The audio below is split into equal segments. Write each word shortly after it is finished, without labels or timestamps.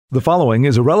The following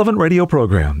is a relevant radio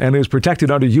program and is protected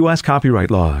under U.S.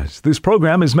 copyright laws. This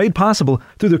program is made possible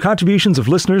through the contributions of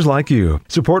listeners like you.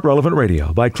 Support Relevant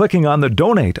Radio by clicking on the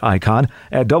donate icon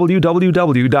at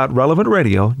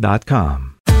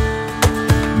www.relevantradio.com.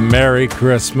 Merry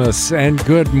Christmas and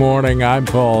good morning. I'm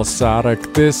Paul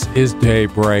Sadek. This is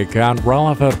Daybreak on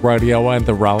Relevant Radio and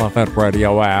the Relevant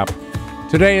Radio app.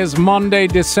 Today is Monday,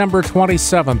 December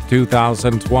 27th,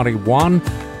 2021,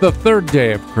 the third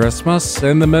day of Christmas.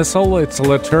 In the Missal, it's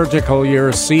liturgical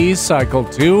year C, cycle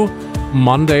 2.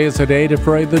 Monday is a day to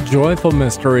pray the joyful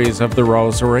mysteries of the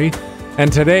Rosary.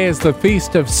 And today is the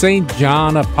feast of St.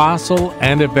 John, Apostle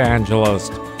and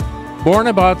Evangelist. Born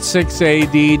about 6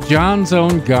 A.D., John's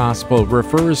own gospel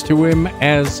refers to him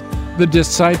as the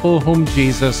disciple whom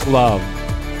Jesus loved,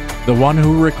 the one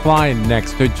who reclined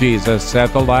next to Jesus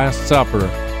at the Last Supper,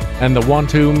 and the one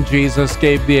to whom Jesus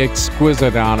gave the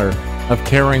exquisite honor of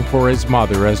caring for his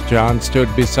mother as John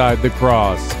stood beside the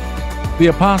cross. The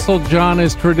Apostle John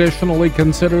is traditionally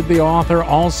considered the author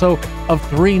also of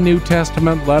 3 New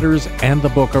Testament letters and the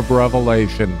book of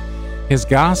Revelation. His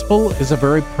gospel is a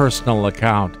very personal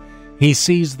account. He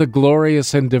sees the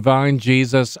glorious and divine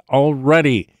Jesus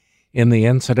already in the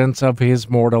incidents of his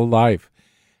mortal life.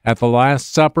 At the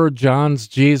Last Supper, John's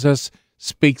Jesus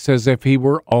speaks as if he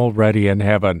were already in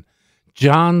heaven.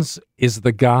 John's is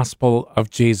the gospel of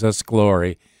Jesus'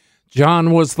 glory.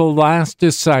 John was the last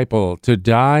disciple to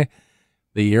die.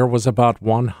 The year was about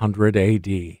 100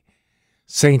 A.D.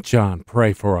 St. John,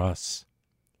 pray for us.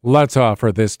 Let's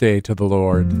offer this day to the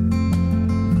Lord.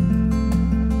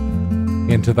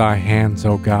 Into thy hands,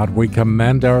 O God, we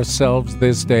commend ourselves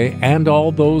this day and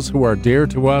all those who are dear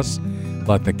to us.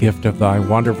 Let the gift of thy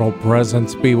wonderful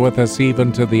presence be with us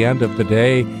even to the end of the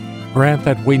day. Grant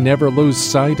that we never lose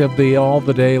sight of thee all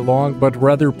the day long, but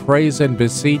rather praise and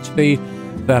beseech thee,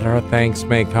 that our thanks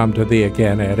may come to thee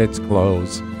again at its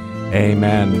close.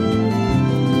 Amen.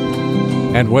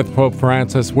 And with Pope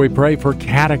Francis, we pray for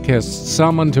catechists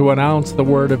summoned to announce the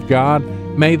Word of God.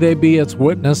 May they be its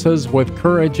witnesses with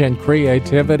courage and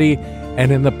creativity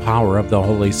and in the power of the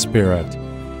Holy Spirit.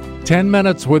 10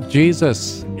 Minutes with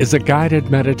Jesus is a guided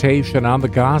meditation on the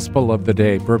gospel of the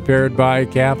day prepared by a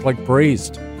Catholic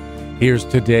priest. Here's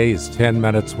today's 10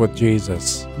 Minutes with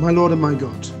Jesus. My Lord and my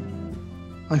God,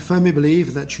 I firmly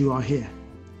believe that you are here,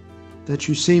 that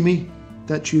you see me,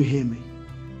 that you hear me.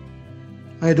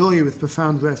 I adore you with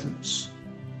profound reverence.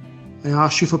 I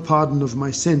ask you for pardon of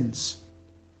my sins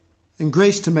and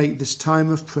grace to make this time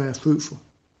of prayer fruitful.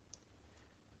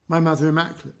 My Mother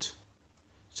Immaculate,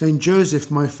 Saint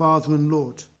Joseph, my Father and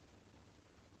Lord,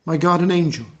 my guardian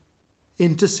angel,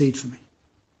 intercede for me.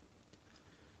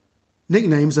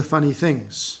 Nicknames are funny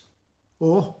things,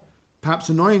 or perhaps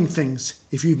annoying things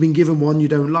if you've been given one you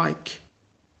don't like.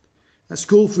 At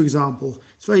school, for example,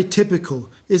 it's very typical,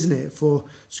 isn't it, for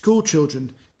school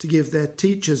children to give their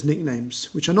teachers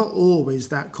nicknames, which are not always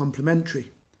that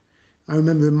complimentary. I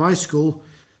remember in my school,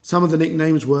 some of the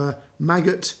nicknames were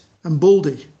Maggot and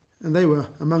Baldy, and they were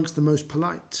amongst the most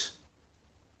polite.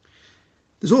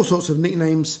 There's all sorts of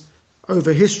nicknames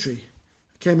over history.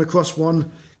 I came across one,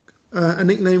 a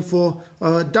nickname for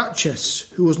a duchess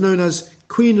who was known as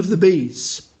Queen of the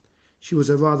Bees. She was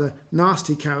a rather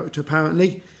nasty character,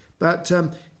 apparently, but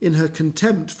in her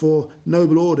contempt for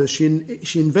noble orders, she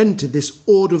invented this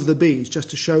Order of the Bees just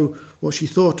to show what she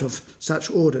thought of such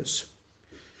orders.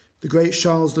 The great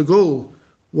Charles de Gaulle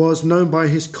was known by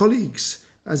his colleagues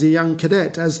as a young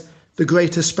cadet as the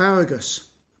Great Asparagus,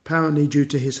 apparently due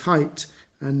to his height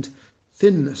and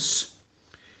thinness.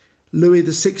 Louis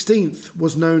XVI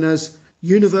was known as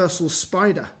Universal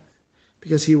Spider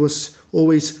because he was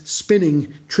always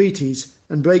spinning treaties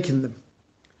and breaking them.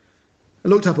 I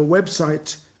looked up a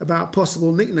website about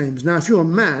possible nicknames. Now, if you're a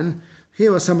man,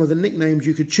 here are some of the nicknames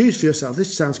you could choose for yourself.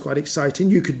 This sounds quite exciting.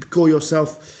 You could call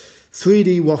yourself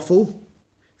 3D Waffle,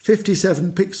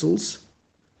 57 Pixels,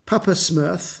 Papa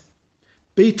Smurf,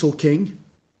 Beetle King,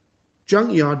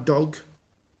 Junkyard Dog,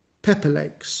 Pepper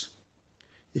Legs.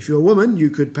 If you're a woman, you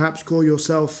could perhaps call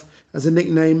yourself as a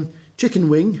nickname Chicken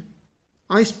Wing,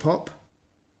 Ice Pop,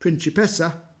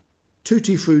 Principessa,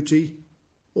 Tutti Frutti,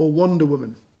 or Wonder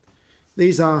Woman.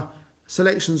 These are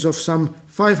selections of some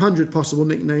 500 possible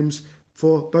nicknames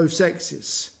for both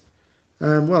sexes.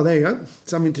 Well, there you go,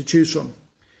 something to choose from.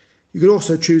 You could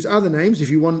also choose other names if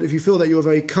you want. If you feel that you're a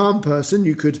very calm person,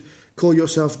 you could call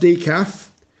yourself Decaf.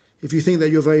 If you think that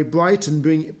you're very bright and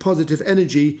bring positive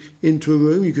energy into a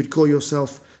room, you could call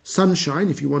yourself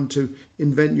Sunshine if you want to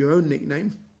invent your own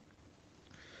nickname.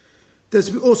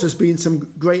 There's also been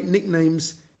some great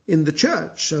nicknames in the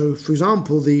church. So, for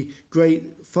example, the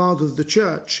great father of the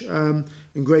church and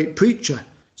great preacher,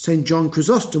 St. John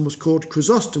Chrysostom was called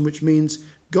Chrysostom, which means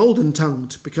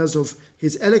golden-tongued, because of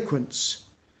his eloquence.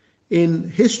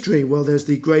 In history, well, there's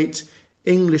the great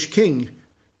English king,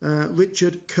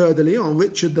 Richard Coeur de Lion,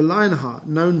 Richard the Lionheart,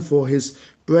 known for his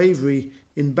bravery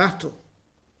in battle.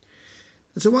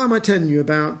 And so why am I telling you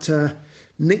about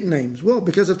nicknames? Well,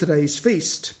 because of today's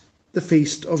feast, the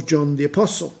feast of John the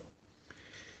Apostle.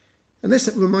 And this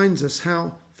reminds us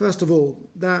how, first of all,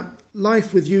 that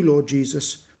life with you, Lord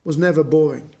Jesus, was never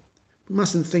boring. We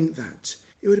mustn't think that.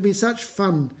 It would have been such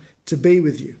fun to be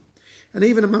with you. And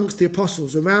even amongst the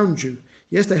apostles around you,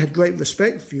 yes, they had great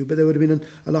respect for you, but there would have been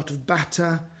a lot of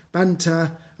banter,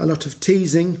 a lot of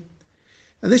teasing.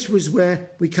 And this was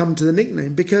where we come to the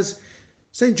nickname, because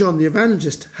St. John the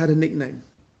Evangelist had a nickname.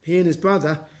 He and his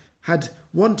brother had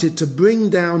wanted to bring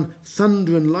down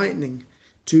thunder and lightning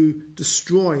to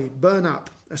destroy, burn up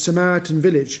a Samaritan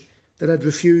village that had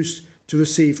refused to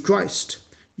receive Christ.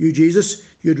 You, Jesus,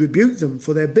 you had rebuked them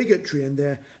for their bigotry and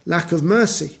their lack of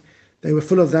mercy. They were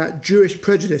full of that Jewish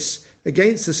prejudice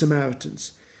against the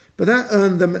Samaritans. But that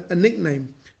earned them a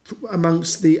nickname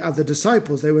amongst the other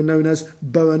disciples. They were known as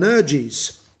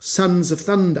Boanerges, sons of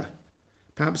thunder.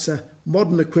 Perhaps a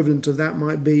modern equivalent of that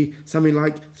might be something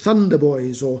like Thunder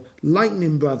Boys or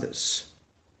Lightning Brothers.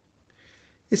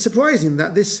 It's surprising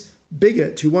that this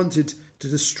bigot who wanted to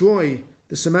destroy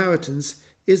the Samaritans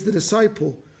is the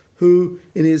disciple who,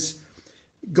 in his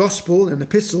gospel and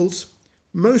epistles,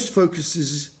 most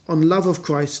focuses on love of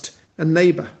Christ and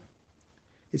neighbour.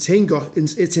 It's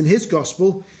in his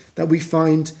gospel that we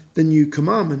find the new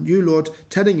commandment. You, Lord,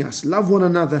 telling us, love one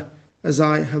another as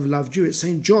I have loved you. It's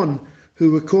St. John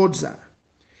who records that.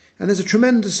 And there's a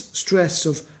tremendous stress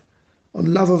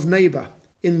on love of neighbour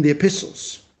in the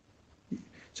epistles.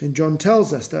 St. John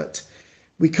tells us that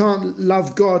we can't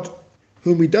love God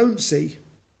whom we don't see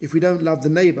if we don't love the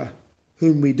neighbour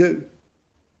whom we do.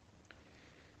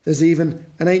 There's even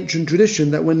an ancient tradition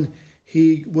that when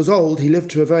he was old, he lived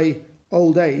to a very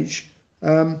old age,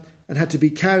 and had to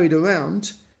be carried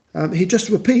around, he'd just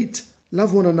repeat,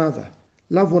 love one another,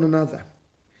 love one another.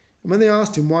 And when they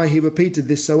asked him why he repeated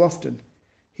this so often,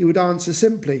 he would answer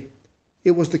simply,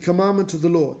 it was the commandment of the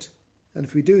Lord, and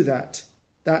if we do that,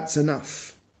 that's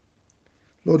enough.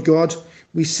 Lord God,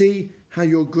 we see how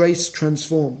your grace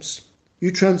transforms.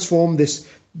 You transform this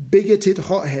bigoted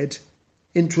hothead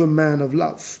into a man of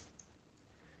love.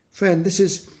 Friend, this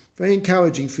is very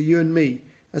encouraging for you and me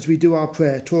as we do our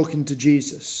prayer, talking to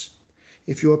Jesus.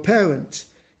 If you're a parent,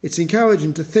 it's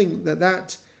encouraging to think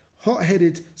that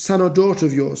hot-headed son or daughter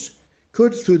of yours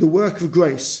could, through the work of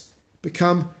grace,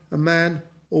 become a man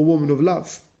or woman of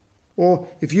love. Or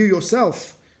if you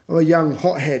yourself are a young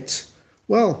hothead,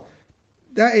 well,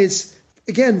 that is,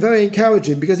 again, very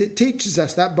encouraging, because it teaches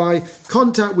us that by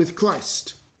contact with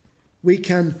Christ, we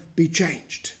can be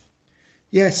changed.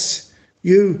 Yes,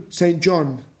 you, St.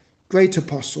 John, great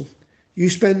apostle, you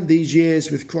spent these years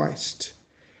with Christ.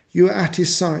 You were at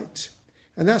his side,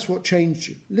 and that's what changed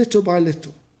you, little by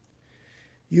little.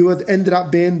 You had ended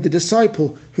up being the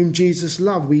disciple whom Jesus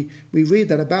loved. We read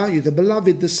that about you, the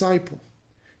beloved disciple.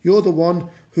 You're the one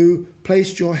who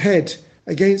placed your head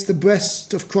against the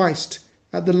breast of Christ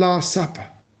at the Last Supper.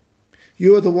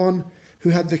 You are the one who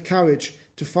had the courage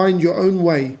to find your own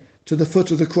way to the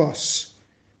foot of the cross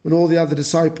when all the other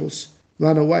disciples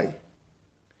ran away.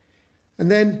 And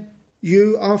then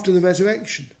you, after the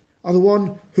resurrection, are the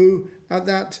one who, at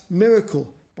that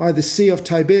miracle by the Sea of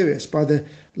Tiberias, by the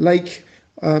Lake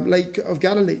of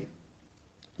Galilee,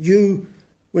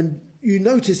 when you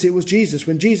notice it was Jesus,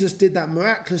 when Jesus did that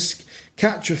miraculous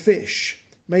catch of fish,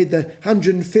 made the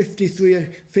 153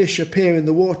 fish appear in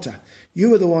the water, you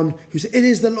were the one who said, it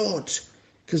is the Lord,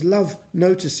 because love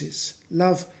notices,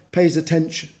 love pays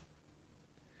attention.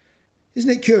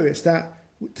 Isn't it curious that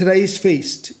today's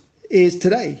feast is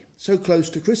today, so close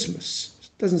to Christmas?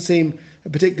 It doesn't seem a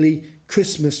particularly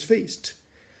Christmas feast.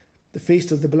 The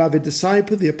feast of the beloved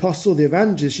disciple, the apostle, the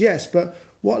evangelist, yes, but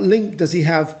what link does he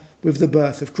have with the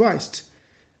birth of Christ?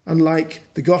 Unlike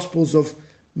the Gospels of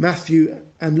Matthew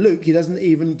and Luke, he doesn't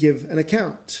even give an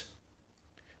account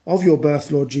of your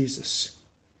birth, Lord Jesus.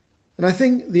 And I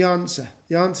think the answer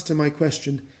to my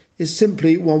question is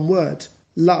simply one word: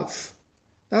 love.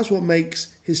 That's what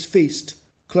makes his feast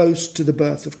close to the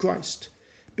birth of Christ,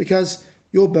 because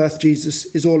your birth, Jesus,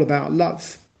 is all about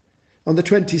love. On the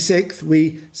 26th,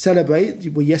 we celebrated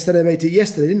yesterday,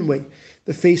 didn't we?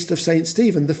 The feast of St.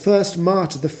 Stephen, the first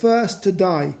martyr, the first to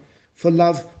die for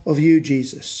love of you,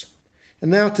 Jesus. And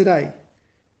now today,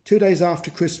 2 days after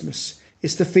Christmas,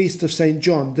 it's the feast of St.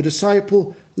 John, the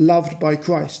disciple loved by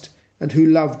Christ and who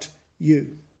loved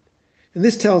you. And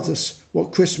this tells us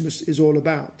what Christmas is all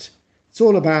about. It's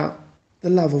all about the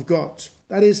love of God.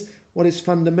 That is what is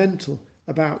fundamental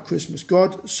about Christmas.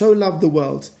 God so loved the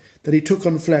world that he took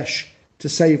on flesh to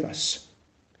save us.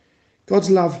 God's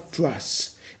love for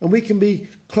us. And we can be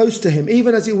close to him,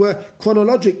 even as it were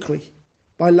chronologically,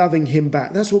 by loving him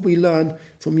back. That's what we learn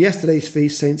from yesterday's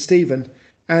feast, St. Stephen,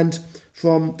 and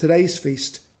from today's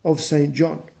feast of St.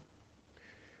 John.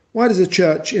 Why does the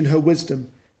church, in her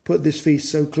wisdom, put this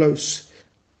feast so close?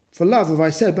 For love, as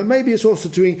I said, but maybe it's also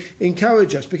to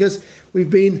encourage us, because we've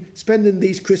been spending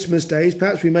these Christmas days.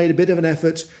 Perhaps we made a bit of an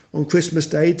effort on Christmas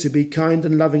Day to be kind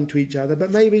and loving to each other,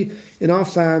 but maybe in our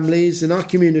families, in our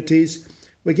communities,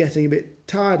 we're getting a bit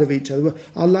tired of each other.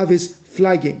 Our love is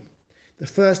flagging. The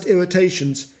first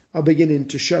irritations are beginning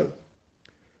to show.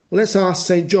 Well, let's ask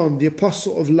St. John, the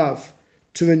apostle of love,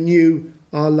 to renew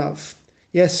our love.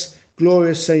 Yes,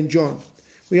 glorious St. John,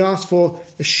 we ask for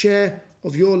a share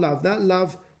of your love, that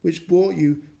love which brought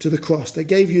you to the cross, that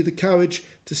gave you the courage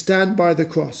to stand by the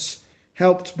cross,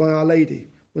 helped by Our Lady,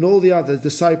 when all the other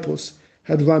disciples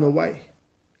had run away.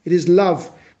 It is love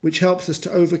which helps us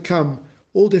to overcome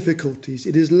all difficulties.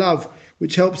 It is love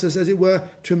which helps us, as it were,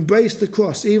 to embrace the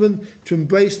cross, even to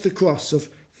embrace the cross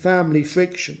of family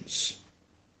frictions.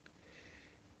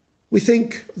 We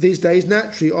think these days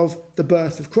naturally of the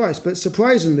birth of Christ, but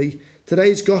surprisingly,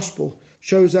 today's gospel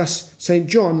shows us St.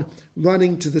 John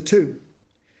running to the tomb.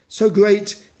 So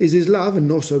great is his love,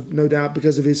 and also no doubt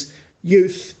because of his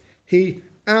youth, he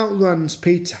outruns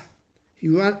Peter. He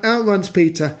outruns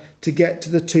Peter to get to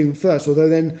the tomb first, although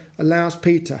then allows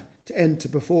Peter to enter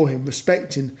before him,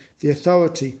 respecting the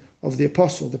authority of the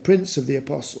apostle, the prince of the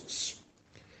apostles.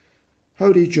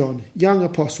 Holy John, young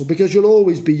apostle, because you'll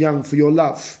always be young for your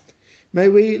love, may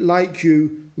we, like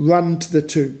you, run to the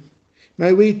tomb.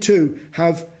 May we too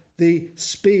have the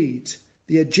speed,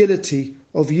 the agility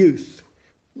of youth,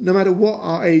 no matter what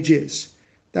our age is,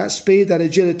 that speed, that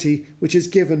agility which is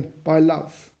given by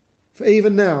love. For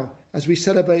even now, as we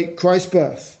celebrate Christ's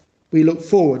birth, we look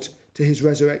forward to his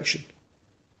resurrection.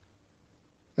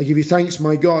 I give you thanks,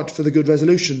 my God, for the good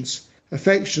resolutions,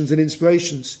 affections and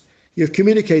inspirations you have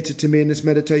communicated to me in this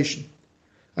meditation.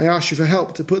 I ask you for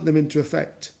help to put them into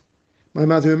effect. My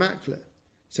Mother Immaculate,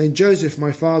 St. Joseph,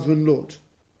 my Father and Lord,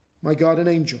 my guardian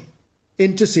angel,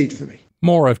 intercede for me.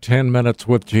 More of 10 Minutes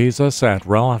with Jesus at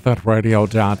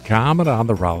relevantradio.com and on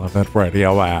the Relevant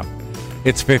Radio app.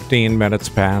 It's 15 minutes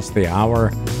past the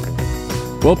hour.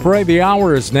 We'll pray the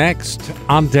hour is next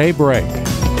on Daybreak.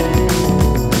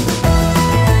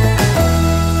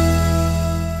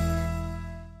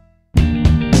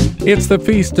 It's the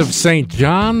Feast of St.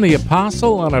 John, the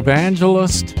Apostle and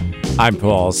Evangelist. I'm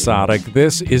Paul Sadek.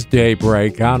 This is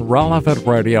Daybreak on Relevant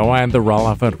Radio and the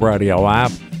Relevant Radio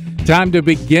app. Time to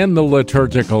begin the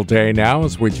liturgical day now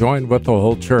as we join with the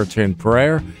whole church in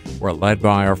prayer. We're led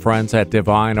by our friends at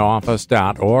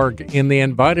divineoffice.org in the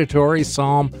invitatory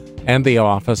psalm and the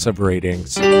office of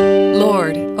readings.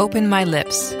 Lord, open my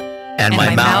lips, and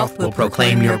my mouth will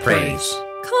proclaim your praise.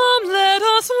 Come, let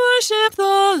us worship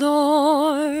the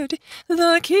Lord,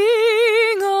 the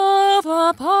King of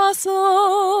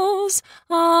apostles.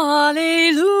 Alleluia.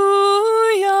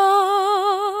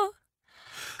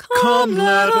 Come,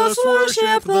 let us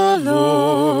worship the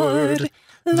Lord,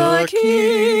 the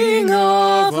King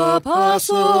of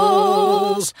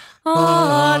apostles.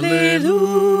 Alleluia.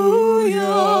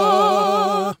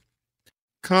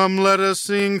 Come, let us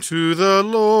sing to the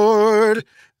Lord,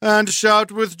 and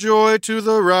shout with joy to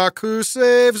the Rock who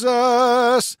saves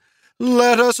us.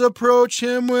 Let us approach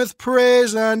him with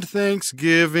praise and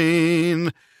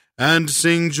thanksgiving, and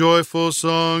sing joyful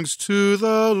songs to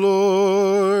the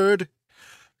Lord.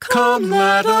 Come,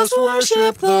 let us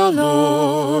worship the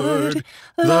Lord,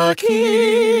 the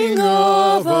King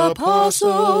of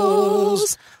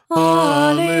apostles.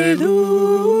 Alleluia.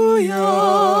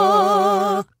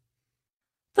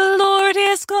 The Lord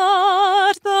is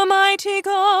God, the mighty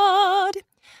God,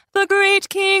 the great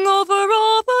King over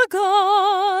all the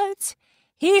gods.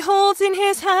 He holds in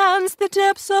his hands the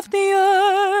depths of the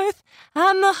earth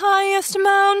and the highest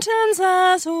mountains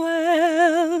as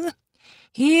well.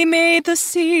 He made the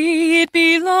sea, it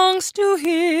belongs to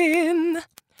him.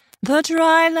 The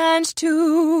dry land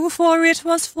too, for it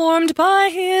was formed by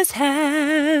his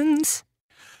hands.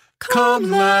 Come,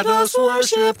 let us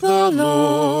worship the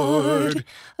Lord,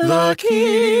 the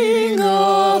King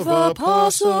of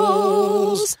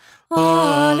apostles.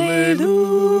 Alleluia.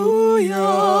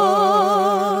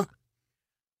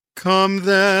 Come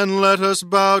then, let us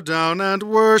bow down and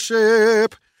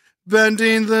worship,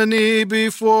 bending the knee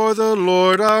before the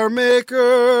Lord our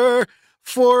Maker.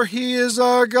 For he is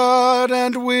our God,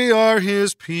 and we are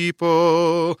his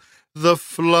people, the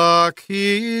flock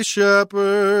he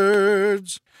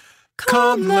shepherds.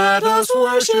 Come, let us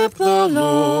worship the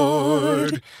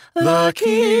Lord, the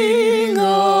King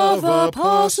of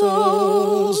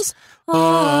apostles.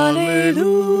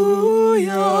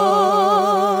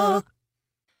 Alleluia.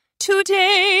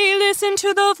 Today listen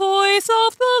to the voice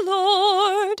of the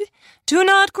Lord. Do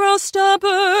not grow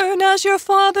stubborn as your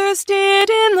fathers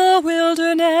did in the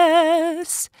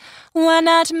wilderness, when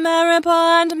at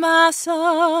Meribah and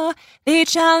Massah they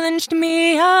challenged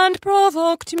me and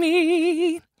provoked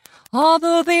me,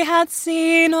 although they had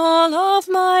seen all of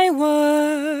my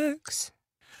works.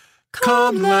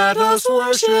 Come, let us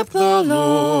worship the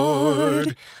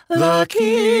Lord, the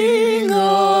King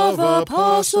of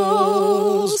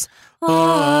apostles.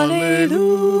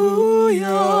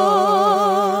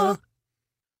 Alleluia.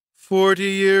 40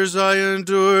 years I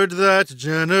endured that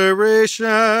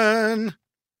generation.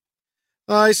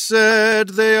 I said,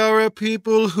 they are a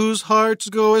people whose hearts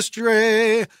go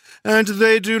astray, and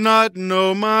they do not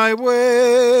know my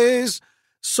ways.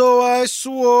 So I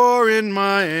swore in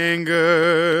my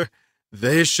anger,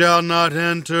 they shall not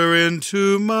enter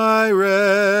into my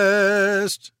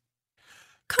rest.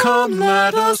 Come,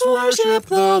 let us worship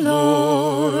the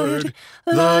Lord,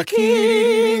 the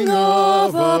King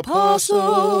of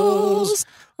apostles.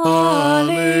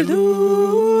 Alleluia.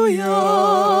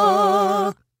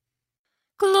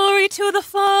 Glory to the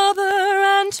Father,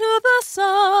 and to the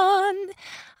Son,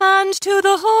 and to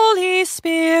the Holy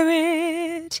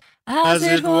Spirit, as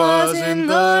it was in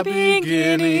the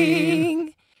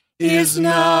beginning, is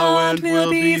now, and will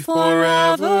be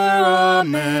forever.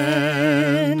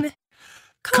 Amen.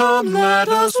 Come, let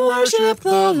us worship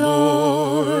the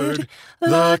Lord,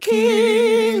 the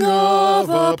King of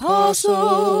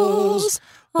apostles.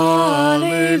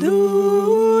 Alleluia.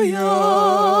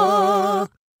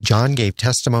 John gave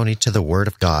testimony to the Word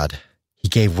of God. He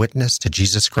gave witness to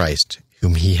Jesus Christ,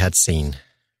 whom he had seen.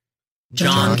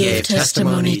 John gave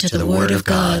testimony to the Word of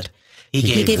God. He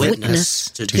gave witness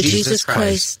to Jesus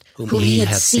Christ, whom he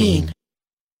had seen.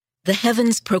 The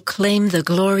heavens proclaim the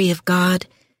glory of God,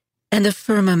 and the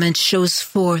firmament shows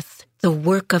forth the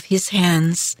work of his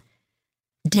hands.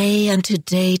 Day unto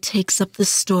day takes up the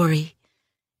story,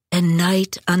 and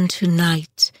night unto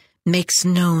night makes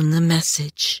known the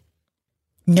message.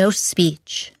 No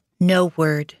speech, no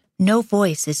word, no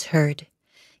voice is heard,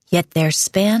 yet their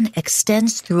span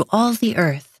extends through all the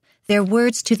earth, their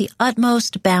words to the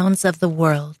utmost bounds of the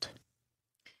world.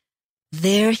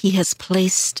 There he has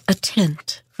placed a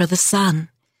tent for the sun.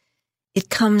 It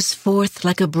comes forth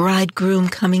like a bridegroom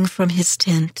coming from his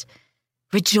tent,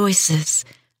 rejoices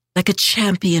like a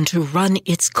champion to run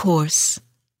its course.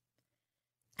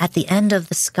 At the end of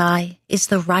the sky is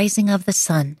the rising of the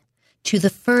sun. To the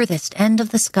furthest end of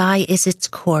the sky is its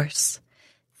course.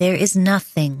 There is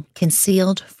nothing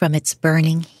concealed from its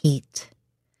burning heat.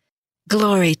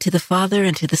 Glory to the Father,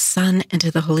 and to the Son, and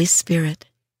to the Holy Spirit.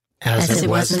 As it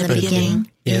was in the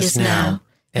beginning, is now,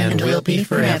 and will be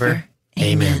forever.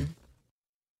 Amen.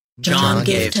 John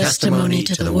gave testimony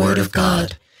to the Word of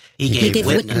God. He gave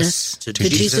witness to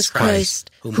Jesus Christ,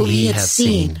 whom he had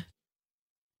seen.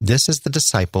 This is the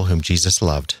disciple whom Jesus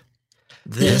loved.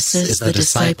 This is the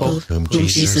disciple whom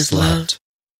Jesus loved.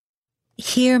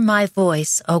 Hear my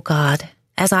voice, O God,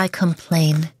 as I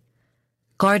complain.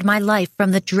 Guard my life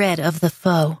from the dread of the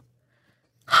foe.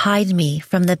 Hide me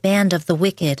from the band of the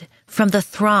wicked, from the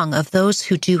throng of those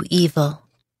who do evil.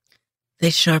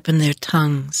 They sharpen their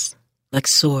tongues like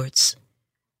swords.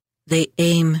 They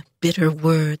aim bitter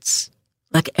words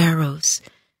like arrows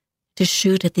to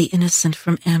shoot at the innocent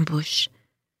from ambush,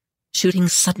 shooting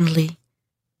suddenly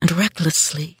and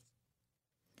recklessly.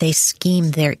 They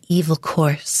scheme their evil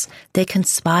course. They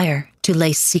conspire to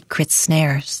lay secret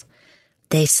snares.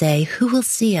 They say, who will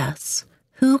see us?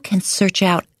 Who can search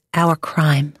out our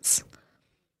crimes?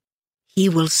 He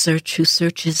will search who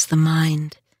searches the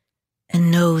mind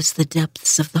and knows the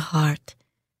depths of the heart.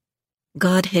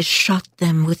 God has shot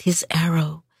them with his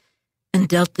arrow and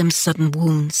dealt them sudden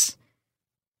wounds.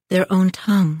 Their own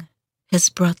tongue has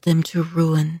brought them to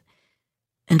ruin,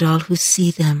 and all who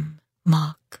see them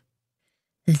mock.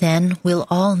 Then will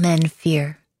all men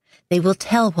fear. They will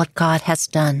tell what God has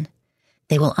done.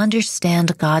 They will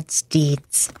understand God's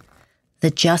deeds.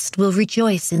 The just will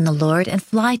rejoice in the Lord and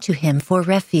fly to him for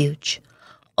refuge.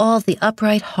 All the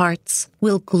upright hearts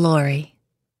will glory.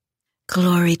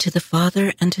 Glory to the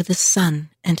Father, and to the Son,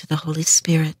 and to the Holy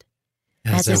Spirit.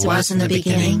 As it was in the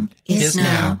beginning, is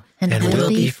now, and will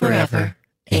be forever.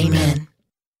 Amen.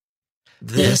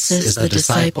 This is the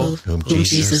disciple whom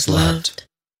Jesus loved.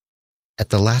 At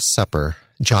the Last Supper,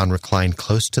 John reclined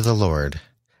close to the Lord,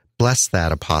 Bless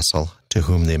that apostle to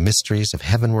whom the mysteries of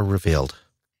heaven were revealed.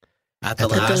 At the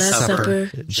Last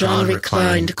Supper, John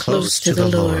reclined close to the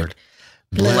Lord.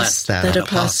 Bless that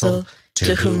apostle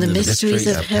to whom the mysteries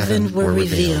of heaven were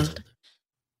revealed.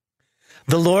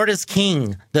 The Lord is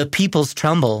king, the peoples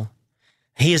tremble.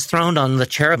 He is throned on the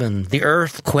cherubim, the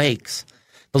earth quakes.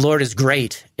 The Lord is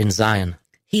great in Zion.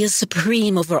 He is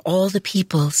supreme over all the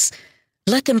peoples.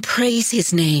 Let them praise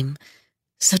his name,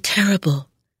 so terrible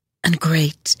and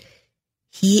great.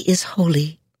 He is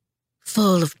holy,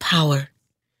 full of power.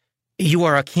 You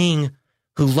are a king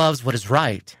who loves what is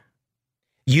right.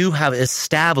 You have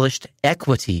established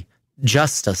equity,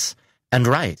 justice, and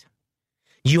right.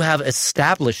 You have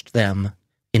established them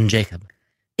in Jacob.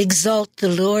 Exalt the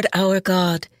Lord our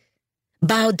God.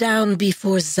 Bow down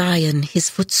before Zion, his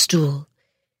footstool.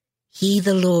 He,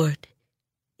 the Lord,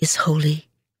 is holy.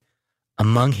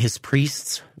 Among his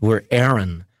priests were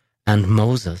Aaron and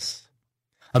Moses.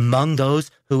 Among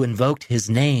those who invoked his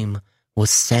name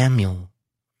was Samuel.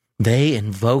 They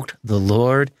invoked the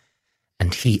Lord,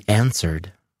 and he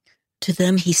answered. To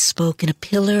them he spoke in a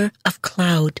pillar of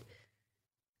cloud.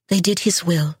 They did his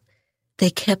will. They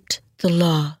kept the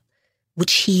law,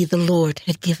 which he, the Lord,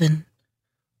 had given.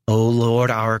 O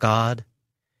Lord our God,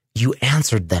 you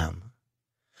answered them.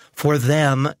 For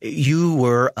them you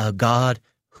were a God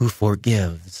who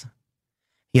forgives,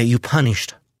 yet you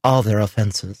punished all their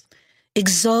offenses.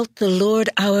 Exalt the Lord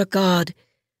our God.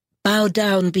 Bow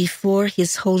down before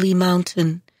his holy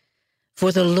mountain.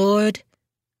 For the Lord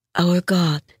our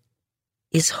God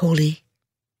is holy.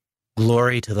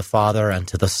 Glory to the Father, and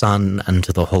to the Son, and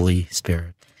to the Holy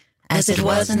Spirit. As it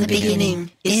was in the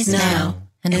beginning, is now,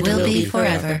 and will be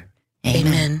forever.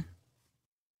 Amen.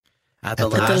 At the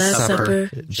Last Supper,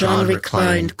 John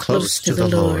reclined close to the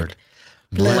Lord.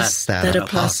 Bless that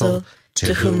apostle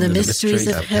to whom the mysteries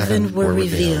of heaven were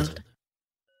revealed.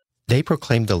 They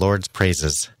proclaimed the Lord's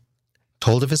praises,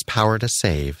 told of his power to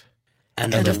save,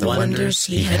 and of the wonders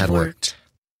he had worked.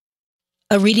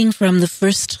 A reading from the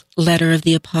first letter of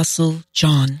the Apostle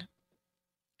John.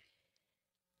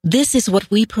 This is what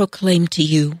we proclaim to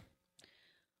you,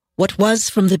 what was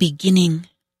from the beginning,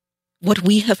 what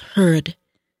we have heard,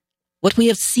 what we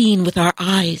have seen with our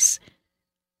eyes,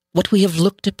 what we have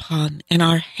looked upon and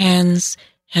our hands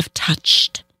have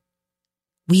touched.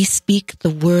 We speak the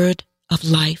word of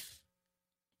life.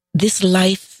 This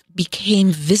life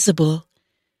became visible.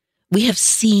 We have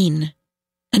seen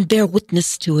and bear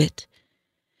witness to it.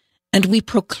 And we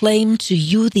proclaim to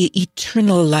you the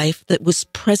eternal life that was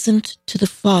present to the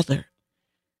Father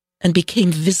and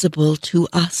became visible to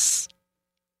us.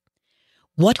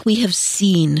 What we have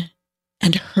seen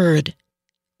and heard,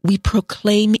 we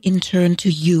proclaim in turn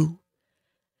to you,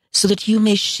 so that you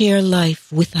may share life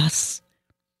with us.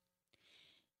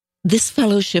 This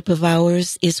fellowship of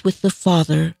ours is with the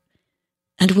Father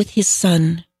and with his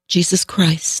Son, Jesus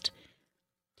Christ.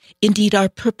 Indeed, our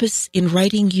purpose in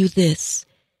writing you this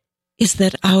is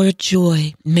that our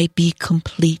joy may be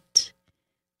complete.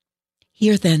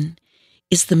 Here, then,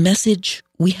 is the message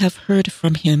we have heard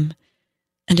from him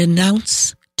and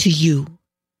announce to you,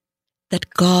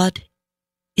 that God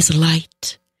is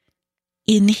light.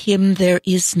 In him there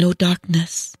is no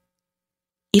darkness.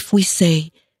 If we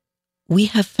say we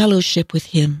have fellowship with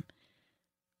him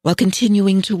while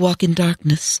continuing to walk in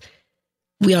darkness,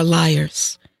 we are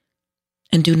liars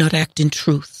and do not act in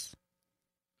truth.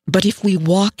 But if we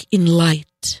walk in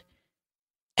light,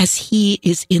 as he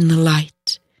is in the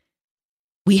light,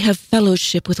 we have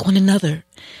fellowship with one another,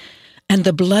 and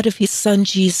the blood of his Son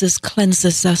Jesus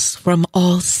cleanses us from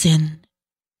all sin.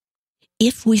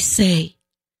 If we say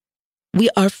we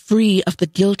are free of the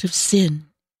guilt of sin,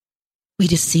 we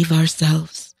deceive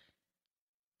ourselves.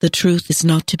 The truth is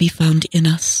not to be found in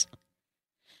us.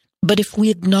 But if we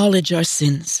acknowledge our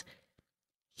sins,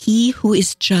 he who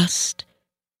is just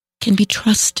can be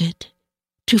trusted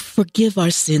to forgive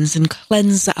our sins and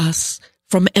cleanse us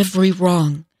from every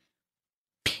wrong.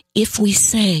 If we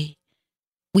say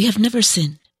we have never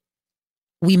sinned,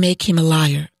 we make him a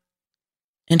liar,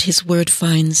 and his word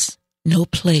finds no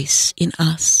place in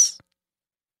us.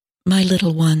 My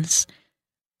little ones,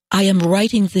 I am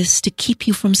writing this to keep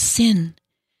you from sin.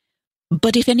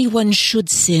 But if anyone should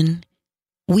sin,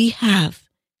 we have,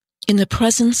 in the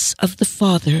presence of the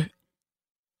Father,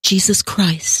 Jesus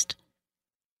Christ,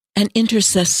 an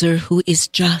intercessor who is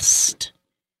just.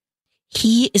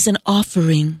 He is an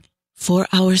offering for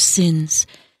our sins,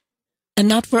 and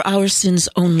not for our sins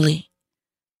only,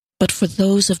 but for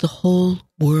those of the whole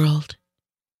world.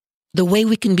 The way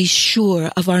we can be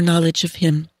sure of our knowledge of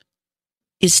him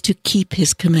is to keep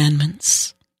his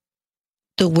commandments.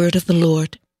 The word of the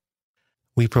Lord.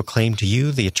 We proclaim to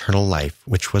you the eternal life,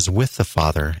 which was with the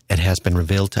Father and has been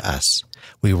revealed to us.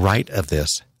 We write of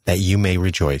this, that you may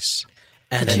rejoice.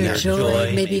 And that your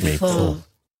joy may be full.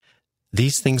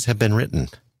 These things have been written,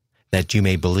 that you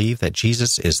may believe that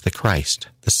Jesus is the Christ,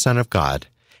 the Son of God,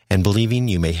 and believing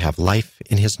you may have life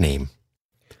in his name.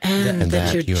 And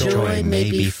that your joy may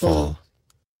be full.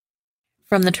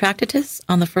 From the Tractatus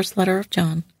on the First Letter of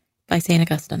John by St.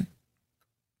 Augustine.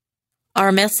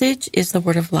 Our message is the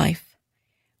word of life.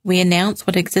 We announce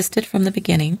what existed from the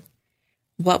beginning,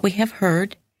 what we have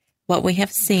heard, what we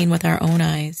have seen with our own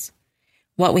eyes,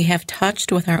 what we have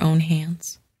touched with our own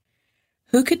hands.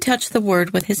 Who could touch the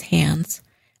Word with his hands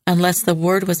unless the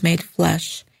Word was made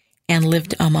flesh and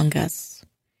lived among us?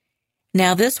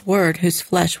 Now this Word, whose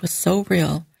flesh was so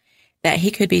real that he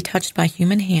could be touched by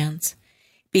human hands,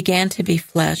 began to be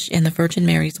flesh in the Virgin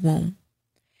Mary's womb.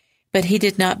 But he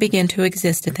did not begin to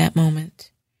exist at that moment.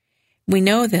 We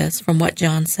know this from what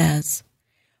John says.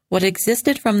 What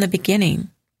existed from the beginning.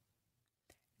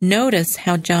 Notice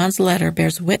how John's letter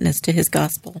bears witness to his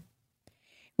gospel,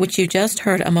 which you just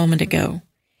heard a moment ago.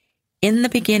 In the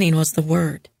beginning was the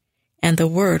Word, and the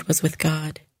Word was with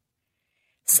God.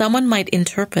 Someone might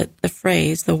interpret the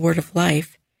phrase, the word of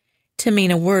life, to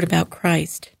mean a word about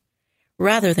Christ,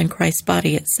 rather than Christ's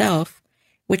body itself,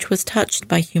 which was touched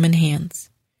by human hands.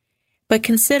 But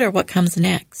consider what comes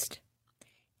next.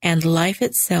 And life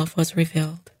itself was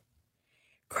revealed.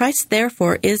 Christ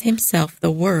therefore is himself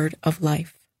the word of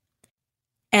life.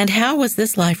 And how was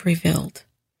this life revealed?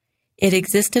 It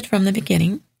existed from the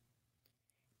beginning,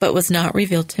 but was not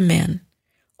revealed to men,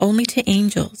 only to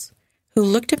angels, who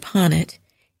looked upon it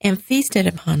and feasted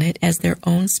upon it as their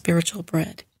own spiritual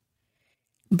bread.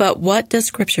 But what does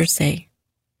Scripture say?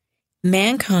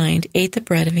 Mankind ate the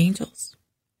bread of angels.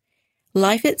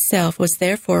 Life itself was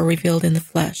therefore revealed in the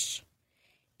flesh.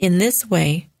 In this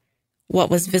way, what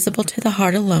was visible to the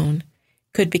heart alone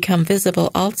could become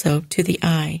visible also to the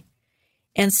eye,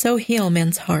 and so heal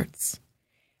men's hearts.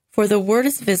 For the Word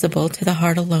is visible to the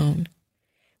heart alone,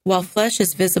 while flesh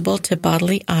is visible to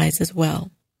bodily eyes as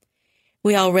well.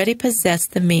 We already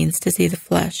possessed the means to see the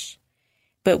flesh,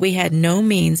 but we had no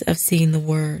means of seeing the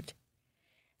Word.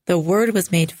 The Word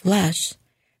was made flesh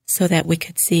so that we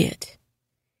could see it,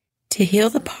 to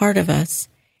heal the part of us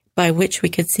by which we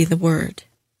could see the Word.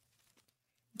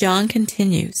 John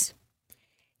continues,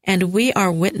 "And we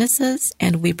are witnesses,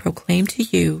 and we proclaim to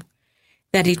you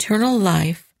that eternal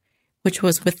life, which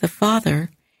was with the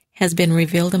Father, has been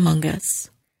revealed among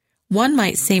us." One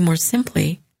might say more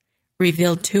simply,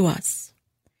 revealed to us.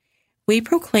 We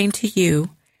proclaim to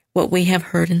you what we have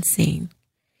heard and seen.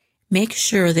 Make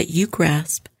sure that you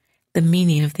grasp the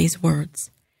meaning of these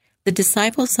words. The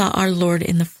disciples saw our Lord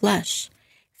in the flesh,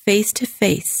 face to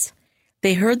face.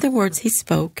 They heard the words he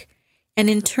spoke, and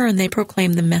in turn they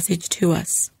proclaimed the message to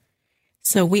us.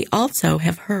 So we also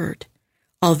have heard,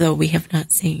 although we have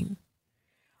not seen.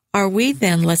 Are we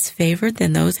then less favored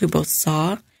than those who both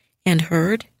saw and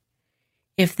heard?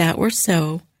 If that were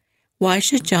so, why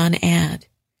should John add,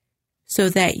 "so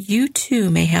that you too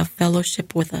may have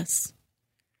fellowship with us"?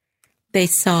 They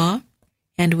saw,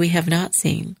 and we have not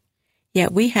seen,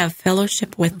 yet we have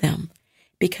fellowship with them,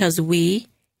 because we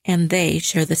and they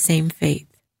share the same faith.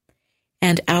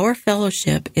 And our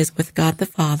fellowship is with God the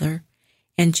Father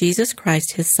and Jesus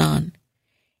Christ his Son.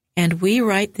 And we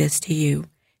write this to you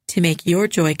to make your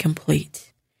joy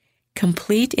complete.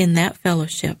 Complete in that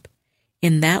fellowship,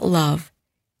 in that love,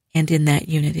 and in that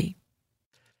unity.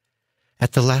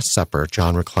 At the Last Supper,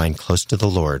 John reclined close to the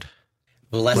Lord.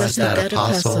 Bless that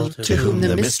apostle to whom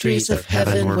the mysteries of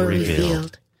heaven were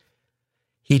revealed.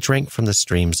 He drank from the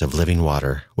streams of living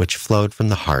water, which flowed from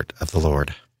the heart of the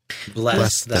Lord.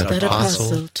 Bless that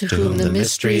apostle to whom the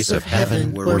mysteries of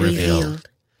heaven were revealed.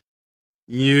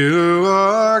 You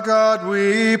are God,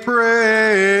 we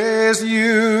praise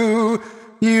you.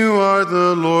 You are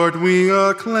the Lord, we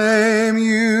acclaim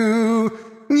you.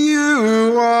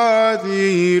 You are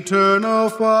the eternal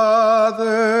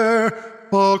Father.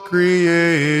 All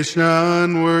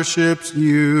creation worships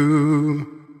you.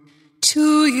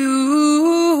 To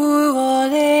you,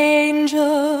 all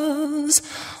angels,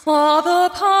 all the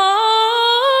powers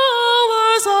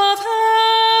of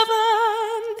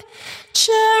heaven,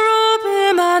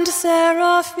 cherubim and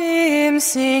seraphim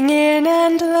sing in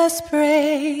endless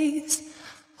praise.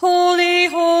 Holy,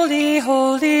 holy,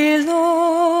 holy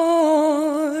Lord,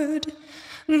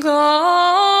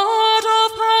 God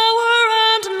of power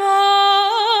and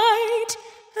might,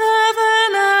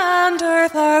 heaven and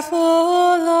earth are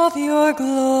full of your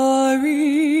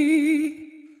glory.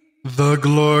 The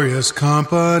glorious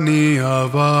company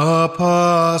of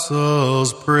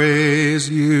apostles praise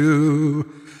you.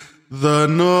 The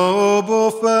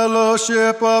noble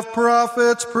fellowship of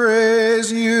prophets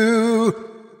praise you.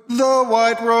 The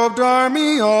white-robed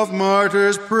army of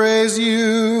martyrs praise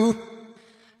you.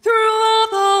 Throughout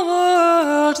the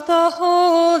world, the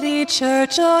Holy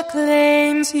Church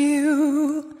acclaims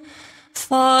you.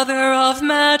 Father of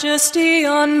majesty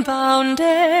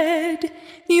unbounded,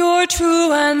 your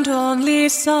true and only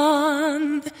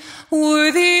Son,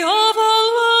 worthy of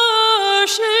all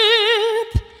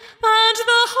worship, and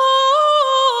the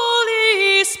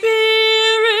Holy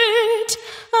Spirit,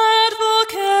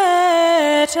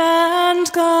 advocate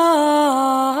and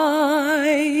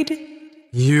guide.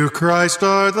 You, Christ,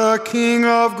 are the King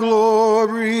of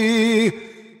glory,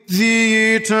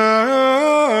 the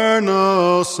eternal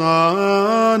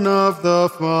Son of the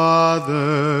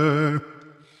Father.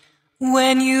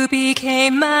 When you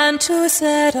became man to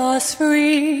set us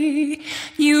free,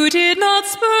 you did not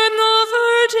spurn the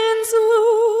virgin's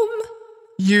womb.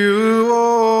 You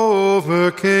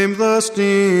overcame the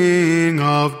sting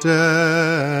of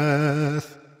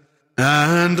death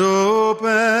and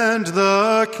opened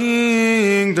the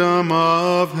kingdom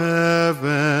of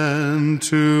heaven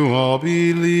to all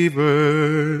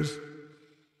believers.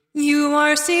 You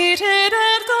are seated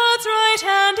at God's right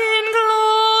hand in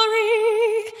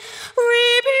glory.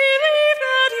 We believe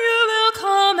that you will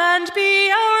come and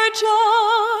be our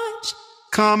judge.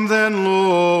 Come then,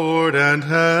 Lord, and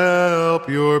help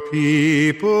your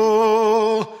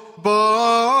people,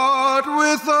 bought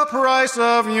with the price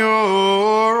of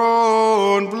your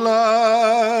own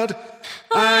blood,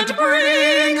 and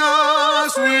bring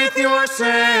us with your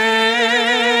saints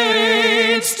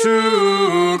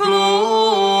to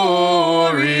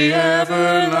glory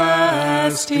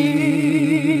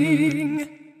everlasting.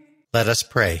 Let us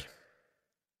pray.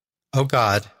 O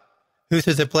God, who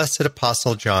through the blessed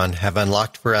Apostle John have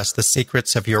unlocked for us the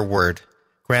secrets of your word,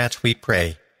 grant, we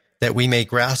pray, that we may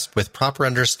grasp with proper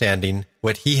understanding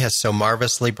what he has so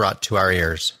marvelously brought to our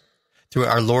ears. Through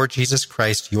our Lord Jesus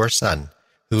Christ, your Son,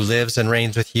 who lives and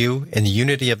reigns with you in the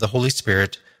unity of the Holy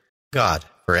Spirit, God,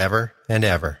 forever and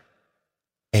ever.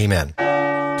 Amen.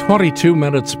 22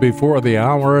 minutes before the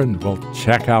hour, and we'll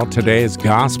check out today's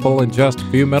gospel in just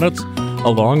a few minutes,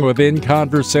 along with In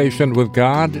Conversation with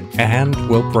God, and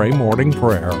we'll pray morning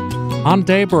prayer on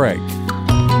Daybreak.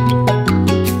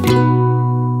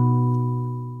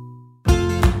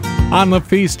 On the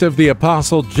Feast of the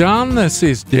Apostle John, this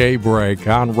is Daybreak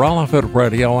on Relevant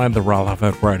Radio and the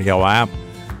Relevant Radio app.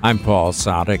 I'm Paul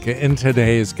Sadek. In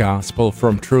today's Gospel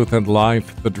from Truth and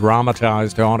Life, the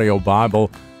dramatized audio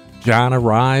Bible, John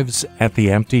arrives at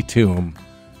the empty tomb.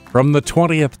 From the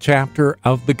 20th chapter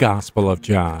of the Gospel of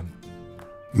John.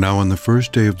 Now on the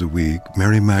first day of the week,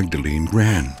 Mary Magdalene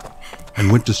ran and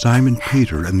went to Simon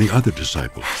Peter and the other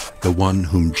disciple, the one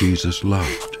whom Jesus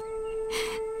loved.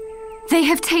 They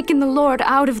have taken the Lord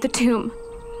out of the tomb,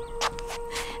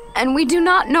 and we do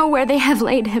not know where they have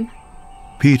laid him.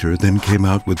 Peter then came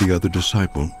out with the other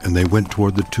disciple, and they went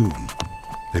toward the tomb.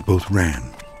 They both ran.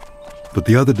 But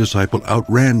the other disciple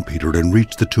outran Peter and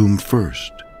reached the tomb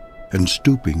first, and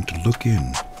stooping to look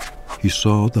in, he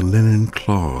saw the linen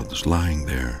cloths lying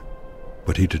there,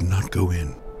 but he did not go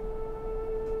in.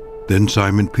 Then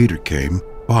Simon Peter came,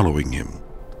 following him,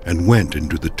 and went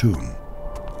into the tomb.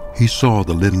 He saw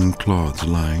the linen cloths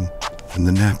lying, and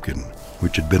the napkin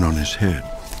which had been on his head,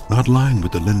 not lying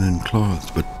with the linen cloths,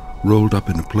 but rolled up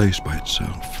in a place by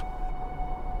itself.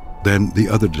 Then the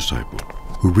other disciple,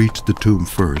 who reached the tomb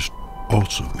first,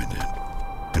 also went in,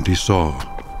 and he saw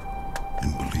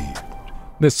and believed.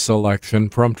 This selection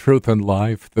from Truth and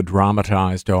Life, the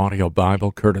dramatized audio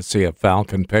Bible courtesy of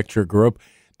Falcon Picture Group,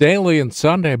 daily and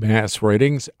Sunday Mass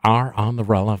readings are on the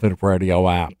Relevant Radio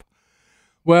app.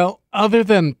 Well, other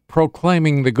than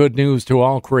proclaiming the good news to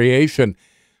all creation,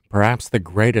 perhaps the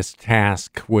greatest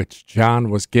task which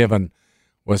John was given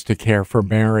was to care for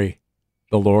Mary,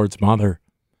 the Lord's mother.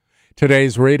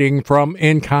 Today's reading from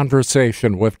In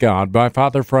Conversation with God by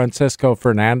Father Francisco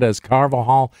Fernandez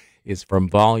Carvajal is from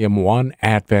Volume 1,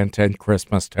 Advent and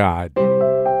Christmastide.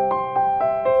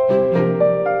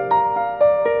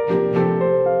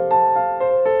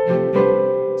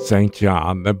 St.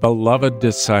 John, the beloved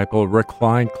disciple,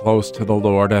 reclined close to the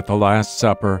Lord at the Last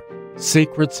Supper.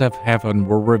 Secrets of heaven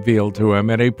were revealed to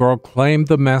him, and he proclaimed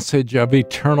the message of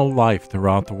eternal life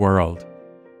throughout the world.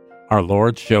 Our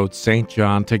Lord showed St.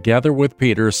 John, together with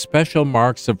Peter, special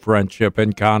marks of friendship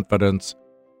and confidence.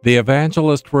 The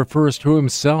evangelist refers to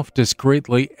himself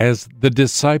discreetly as the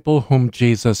disciple whom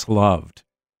Jesus loved.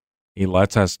 He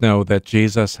lets us know that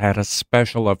Jesus had a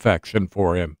special affection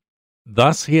for him.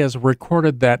 Thus he has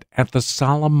recorded that at the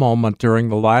solemn moment during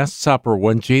the Last Supper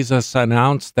when Jesus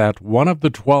announced that one of the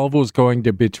 12 was going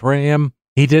to betray him,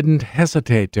 he didn't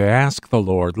hesitate to ask the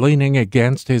Lord, leaning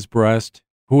against his breast,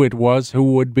 who it was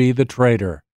who would be the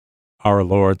traitor. Our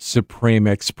Lord's supreme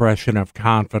expression of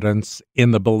confidence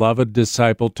in the beloved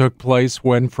disciple took place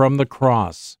when from the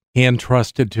cross he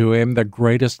entrusted to him the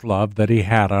greatest love that he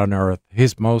had on earth,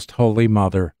 his most holy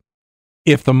mother.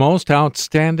 If the most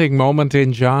outstanding moment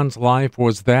in John's life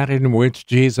was that in which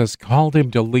Jesus called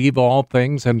him to leave all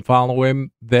things and follow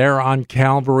him, there on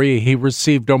Calvary he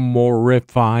received a more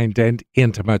refined and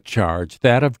intimate charge,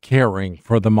 that of caring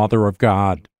for the Mother of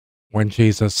God. When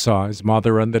Jesus saw his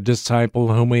mother and the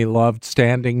disciple whom he loved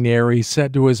standing near, he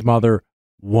said to his mother,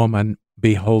 "Woman,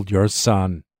 behold your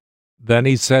son." Then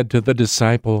he said to the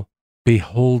disciple,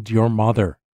 "Behold your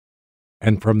mother."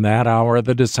 And from that hour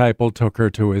the disciple took her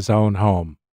to his own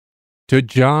home. To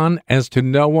John, as to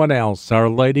no one else, Our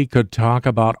Lady could talk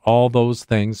about all those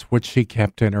things which she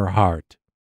kept in her heart.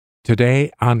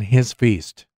 Today, on his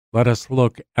feast, let us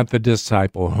look at the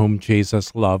disciple whom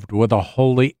Jesus loved with a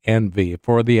holy envy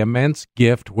for the immense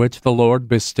gift which the Lord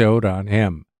bestowed on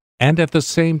him. And at the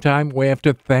same time, we have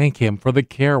to thank him for the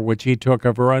care which he took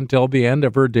of her until the end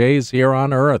of her days here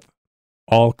on earth.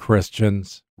 All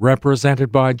Christians,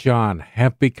 represented by John,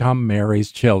 have become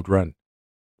Mary's children.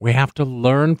 We have to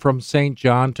learn from St.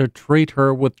 John to treat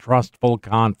her with trustful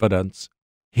confidence.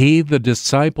 He, the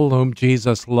disciple whom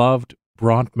Jesus loved,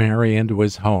 brought Mary into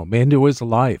his home, into his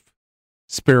life.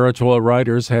 Spiritual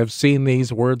writers have seen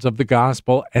these words of the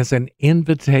gospel as an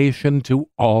invitation to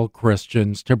all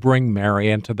Christians to bring Mary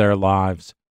into their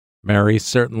lives. Mary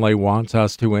certainly wants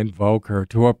us to invoke her,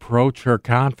 to approach her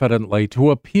confidently, to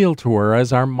appeal to her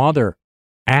as our mother,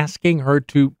 asking her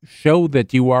to show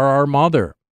that you are our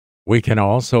mother. We can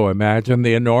also imagine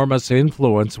the enormous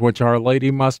influence which Our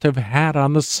Lady must have had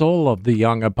on the soul of the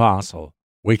young apostle.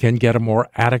 We can get a more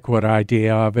adequate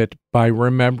idea of it by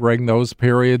remembering those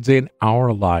periods in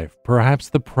our life. Perhaps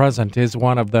the present is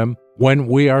one of them, when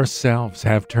we ourselves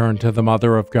have turned to the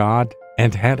Mother of God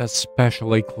and had a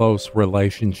specially close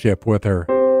relationship with her.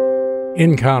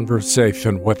 In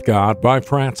Conversation with God by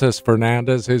Francis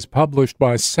Fernandez is published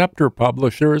by Scepter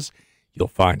Publishers. You'll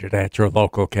find it at your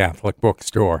local Catholic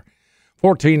bookstore.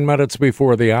 14 minutes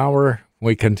before the hour,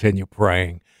 we continue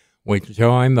praying. We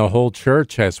join the whole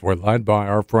church as we're led by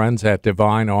our friends at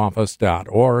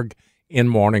divineoffice.org in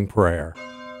morning prayer.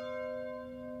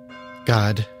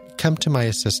 God, come to my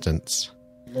assistance.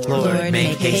 Lord,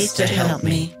 make haste to help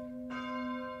me.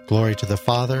 Glory to the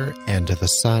Father, and to the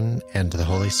Son, and to the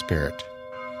Holy Spirit.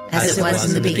 As it was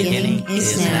in the beginning,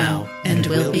 is now, and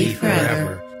will be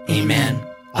forever. Amen.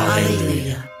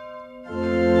 Alleluia.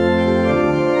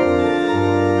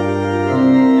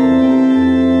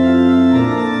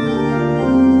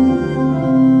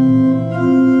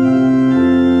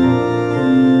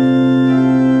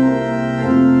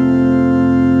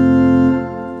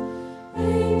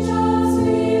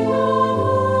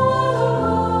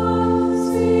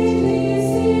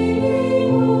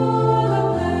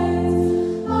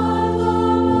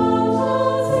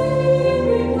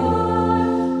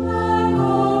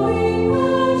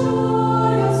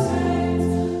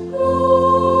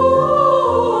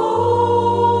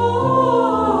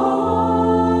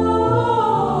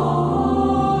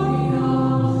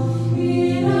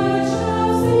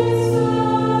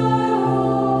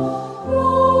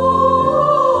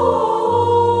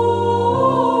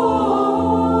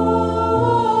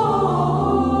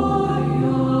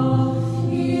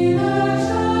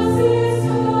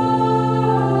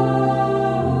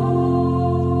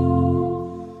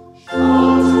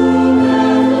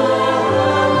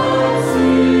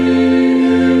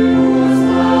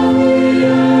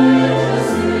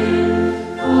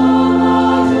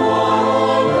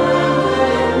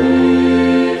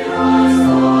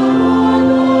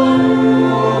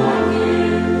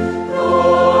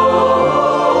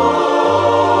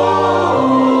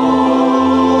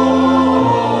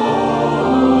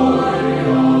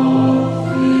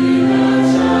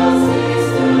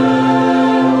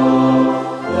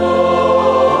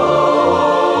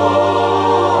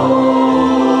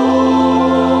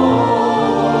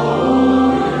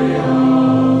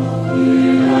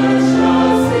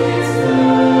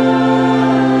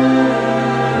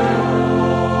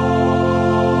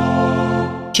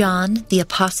 John, the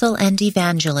apostle and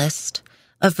evangelist,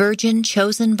 a virgin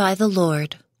chosen by the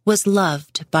Lord, was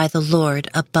loved by the Lord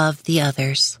above the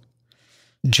others.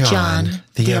 John,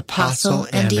 the apostle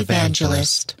and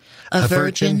evangelist, a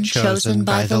virgin chosen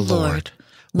by the Lord,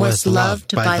 was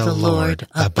loved by the Lord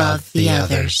above the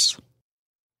others.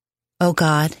 O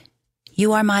God,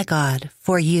 You are my God,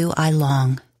 for you I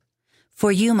long.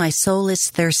 For you my soul is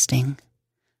thirsting.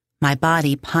 My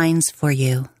body pines for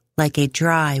you, like a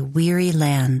dry, weary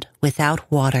land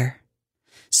without water.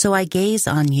 So I gaze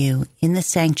on you in the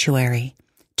sanctuary,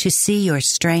 to see your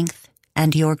strength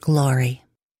and your glory.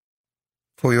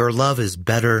 For your love is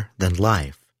better than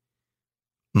life.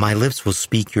 My lips will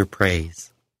speak your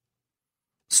praise.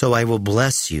 So I will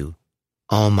bless you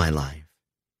all my life.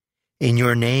 In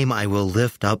your name I will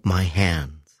lift up my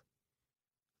hands.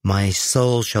 My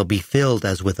soul shall be filled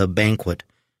as with a banquet.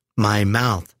 My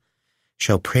mouth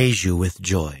shall praise you with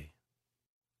joy.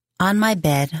 On my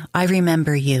bed I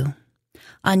remember you.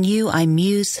 On you I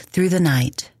muse through the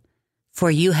night.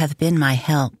 For you have been my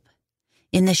help.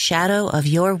 In the shadow of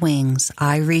your wings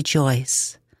I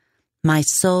rejoice. My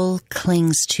soul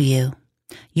clings to you.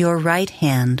 Your right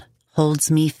hand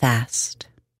holds me fast.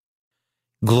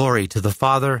 Glory to the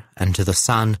Father, and to the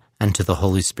Son, and to the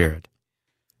Holy Spirit.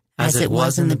 As it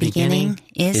was in the beginning,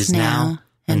 is now,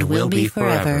 and will be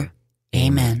forever.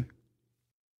 Amen.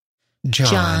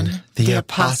 John, the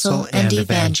apostle and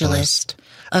evangelist,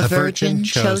 a virgin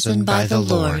chosen by the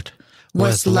Lord,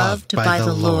 was loved by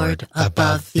the Lord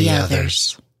above the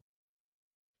others.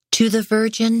 To the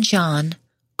Virgin John,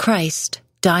 Christ,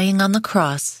 dying on the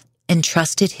cross,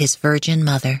 entrusted his Virgin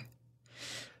Mother.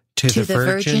 To the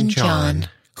Virgin John,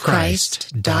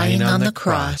 Christ, dying on the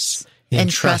cross,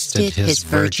 entrusted his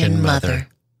Virgin Mother.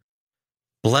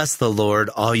 Bless the Lord,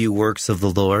 all you works of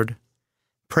the Lord.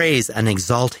 Praise and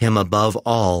exalt him above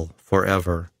all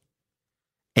forever.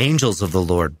 Angels of the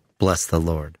Lord, bless the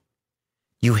Lord.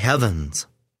 You heavens,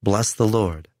 bless the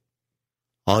Lord.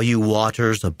 All you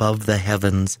waters above the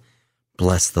heavens,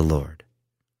 bless the Lord.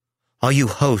 All you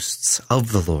hosts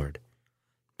of the Lord,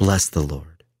 bless the Lord.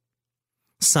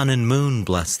 Sun and moon,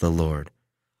 bless the Lord.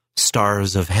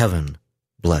 Stars of heaven,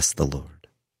 bless the Lord.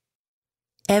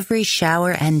 Every shower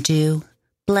and dew,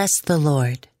 bless the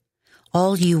Lord.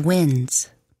 All you winds,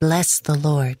 bless the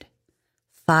Lord.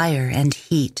 Fire and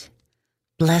heat,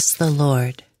 bless the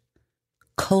Lord.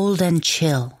 Cold and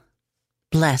chill,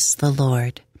 bless the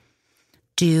Lord.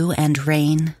 Dew and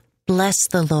rain, bless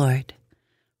the Lord.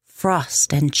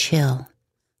 Frost and chill,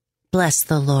 bless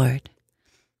the Lord.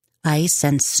 Ice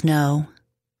and snow,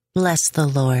 bless the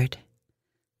Lord.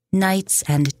 Nights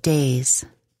and days,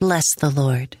 bless the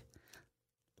Lord.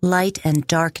 Light and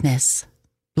darkness,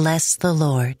 bless the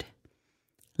Lord.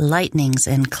 Lightnings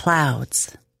and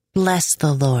clouds, bless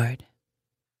the Lord.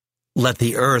 Let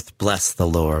the earth bless the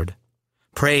Lord.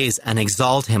 Praise and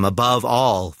exalt him above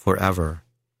all forever.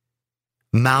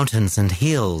 Mountains and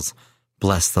hills,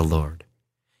 bless the Lord.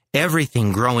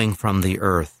 Everything growing from the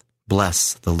earth,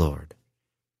 bless the Lord.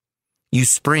 You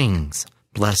springs,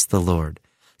 bless the Lord.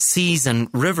 Seas and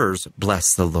rivers,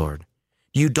 bless the Lord.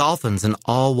 You dolphins and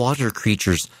all water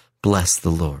creatures, bless the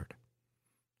Lord.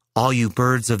 All you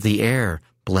birds of the air,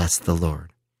 bless the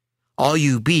Lord. All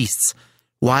you beasts,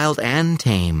 wild and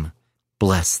tame,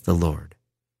 bless the Lord.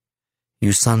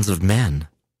 You sons of men,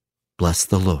 bless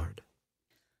the Lord.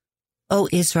 O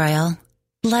Israel,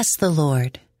 bless the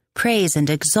Lord. Praise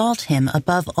and exalt him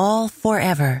above all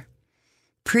forever.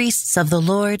 Priests of the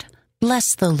Lord,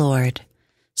 bless the Lord.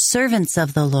 Servants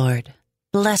of the Lord,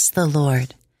 bless the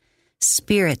Lord.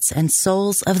 Spirits and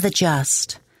souls of the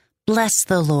just, bless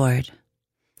the Lord.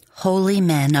 Holy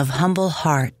men of humble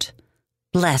heart,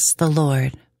 bless the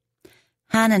Lord.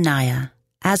 Hananiah,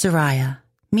 Azariah,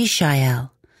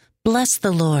 Mishael, bless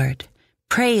the Lord.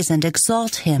 Praise and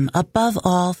exalt him above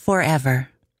all forever.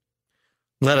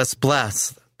 Let us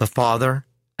bless the Father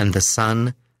and the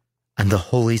Son and the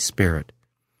Holy Spirit.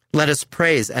 Let us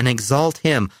praise and exalt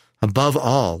him above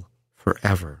all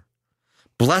forever.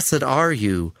 Blessed are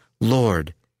you,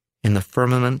 Lord, in the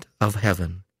firmament of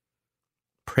heaven,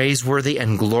 praiseworthy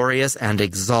and glorious and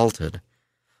exalted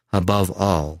above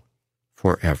all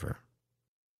forever.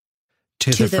 To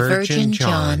the Virgin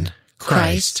John,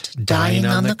 Christ, dying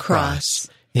on the cross,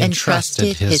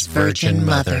 entrusted his Virgin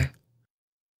Mother.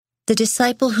 The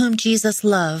disciple whom Jesus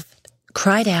loved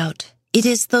cried out, "It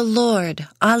is the Lord,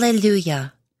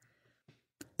 Alleluia."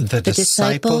 The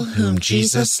disciple whom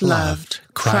Jesus loved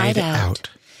cried out,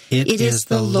 "It is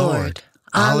the Lord,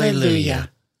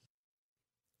 Alleluia."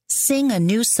 Sing a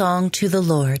new song to the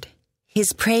Lord,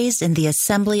 his praise in the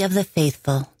assembly of the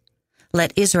faithful.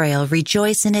 Let Israel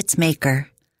rejoice in its Maker.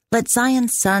 Let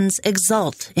Zion's sons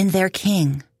exult in their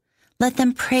King. Let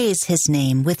them praise his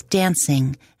name with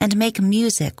dancing and make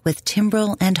music with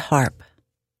timbrel and harp.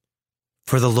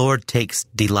 For the Lord takes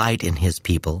delight in his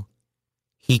people.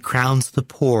 He crowns the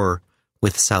poor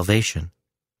with salvation.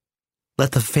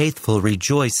 Let the faithful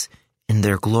rejoice in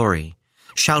their glory.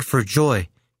 Shout for joy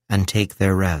and take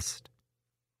their rest.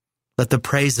 Let the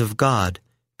praise of God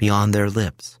be on their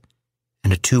lips,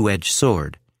 and a two-edged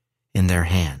sword in their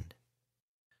hand,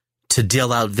 to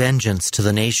deal out vengeance to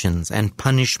the nations and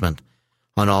punishment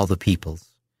on all the peoples,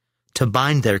 to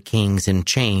bind their kings in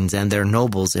chains and their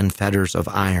nobles in fetters of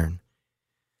iron,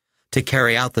 to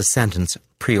carry out the sentence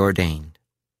preordained.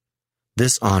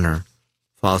 This honor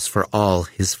falls for all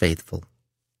his faithful.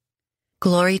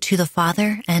 Glory to the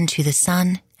Father, and to the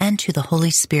Son, and to the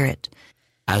Holy Spirit,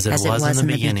 as it was in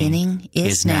the beginning,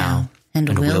 is now,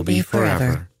 and will be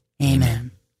forever.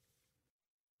 Amen.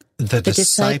 The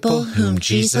disciple whom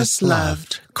Jesus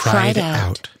loved cried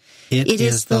out, "It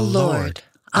is the Lord!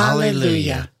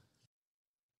 Alleluia!"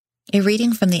 A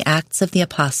reading from the Acts of the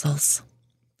Apostles.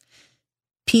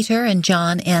 Peter and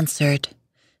John answered,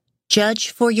 "Judge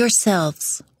for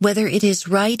yourselves whether it is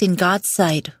right in God's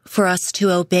sight for us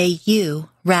to obey you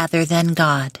rather than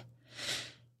God.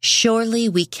 Surely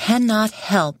we cannot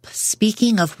help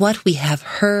speaking of what we have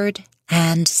heard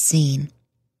and seen."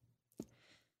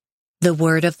 The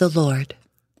word of the Lord.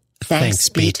 Thanks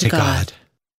be to God.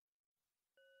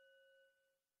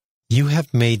 You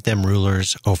have made them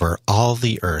rulers over all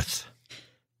the earth.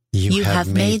 You have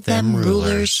made them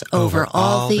rulers over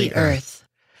all the earth.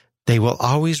 They will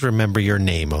always remember your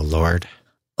name, O Lord.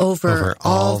 Over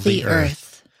all the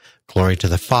earth. Glory to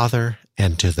the Father,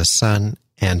 and to the Son,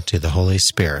 and to the Holy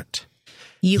Spirit.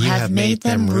 You have made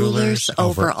them rulers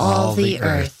over all the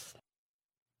earth.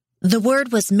 The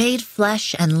Word was made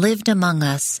flesh and lived among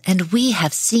us, and we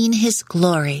have seen his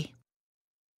glory.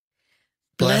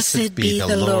 Blessed be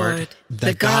the Lord,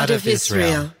 the God of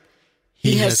Israel.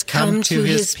 He has come to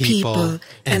his people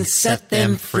and set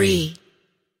them free.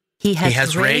 He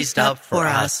has raised up for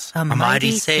us a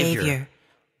mighty Savior,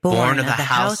 born of the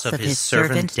house of his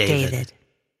servant David.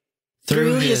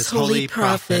 Through his holy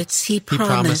prophets he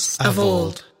promised of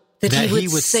old that he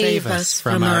would save us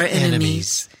from our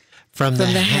enemies, from the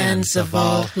hands of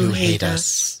all who hate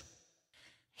us.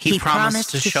 He promised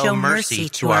to show mercy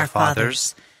to our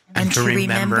fathers and to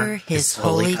remember his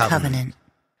holy covenant.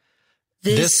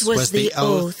 This was the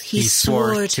oath he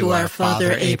swore to our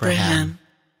father Abraham,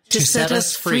 to set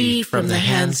us free from the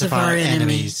hands of our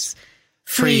enemies,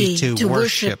 free to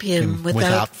worship him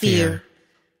without fear,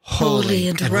 holy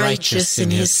and righteous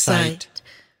in his sight,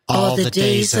 all the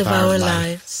days of our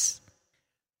lives.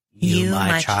 You,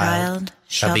 my child,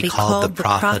 shall be called the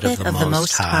prophet of the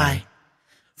Most High,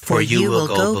 for you will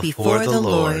go before the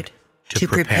Lord to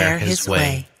prepare his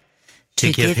way,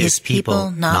 to give his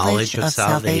people knowledge of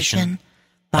salvation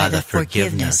by the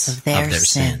forgiveness of their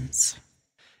sins.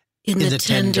 In the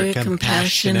tender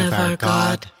compassion of our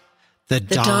God, the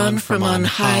dawn from on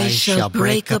high shall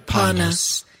break upon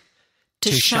us,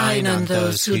 to shine on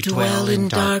those who dwell in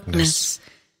darkness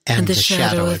and the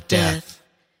shadow of death,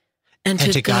 and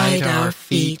to guide our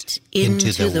feet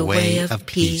into the way of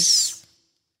peace.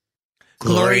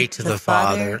 Glory to the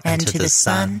Father, and to the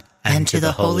Son, and to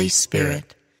the Holy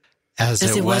Spirit, as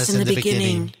it was in the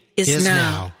beginning, is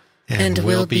now, and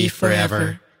will be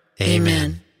forever.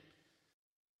 Amen.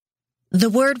 The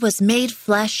Word was made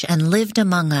flesh and lived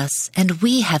among us, and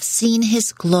we have seen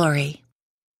his glory.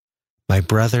 My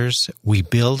brothers, we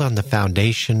build on the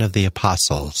foundation of the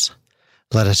apostles.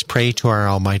 Let us pray to our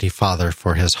Almighty Father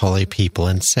for his holy people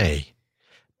and say,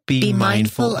 Be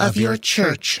mindful of your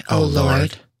church, O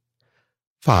Lord.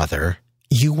 Father,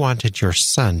 you wanted your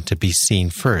Son to be seen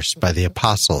first by the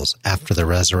apostles after the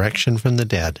resurrection from the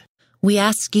dead. We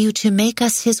ask you to make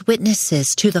us his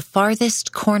witnesses to the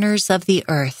farthest corners of the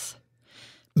earth.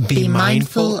 Be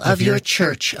mindful of your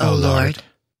church, O Lord.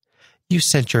 You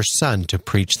sent your Son to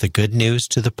preach the good news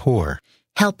to the poor.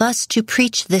 Help us to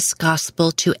preach this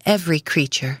gospel to every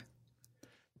creature.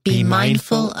 Be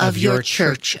mindful of your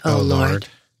church, O Lord.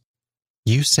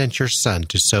 You sent your Son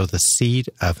to sow the seed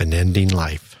of unending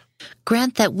life.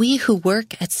 Grant that we who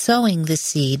work at sowing the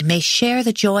seed may share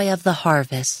the joy of the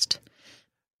harvest.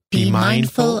 Be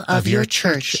mindful of your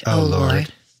church, O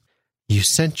Lord. You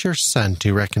sent your Son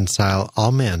to reconcile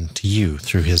all men to you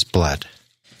through his blood.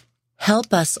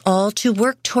 Help us all to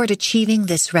work toward achieving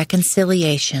this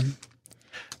reconciliation.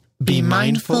 Be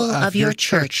mindful of your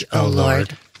church, O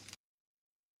Lord.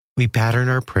 We pattern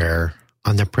our prayer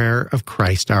on the prayer of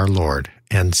Christ our Lord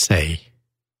and say,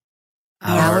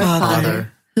 Our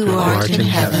Father, who art in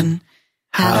heaven,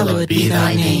 hallowed be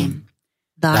thy name.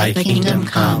 Thy kingdom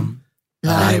come,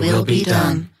 thy will be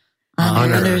done,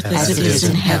 on earth as it is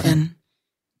in heaven.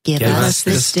 Give us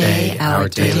this day our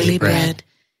daily bread,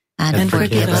 and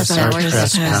forgive us our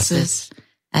trespasses,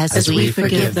 as we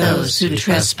forgive those who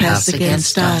trespass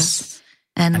against us.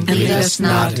 And lead us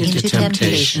not into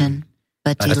temptation,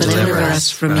 but deliver us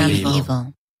from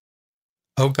evil.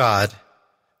 O God,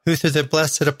 who through the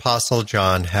blessed Apostle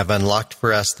John have unlocked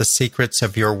for us the secrets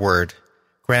of your word,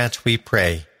 grant, we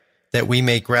pray, that we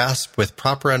may grasp with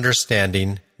proper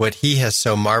understanding what he has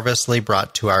so marvelously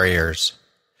brought to our ears.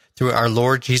 Through our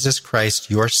Lord Jesus Christ,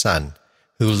 your Son,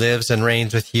 who lives and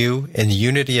reigns with you in the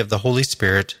unity of the Holy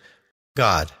Spirit,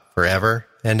 God, forever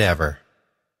and ever.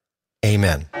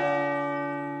 Amen.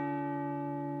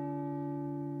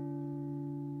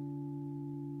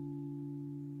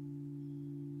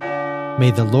 May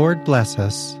the Lord bless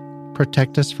us,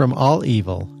 protect us from all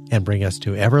evil, and bring us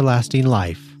to everlasting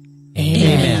life.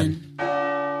 Amen.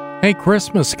 Hey,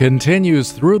 Christmas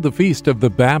continues through the feast of the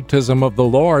baptism of the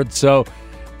Lord, so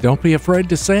don't be afraid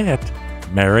to say it.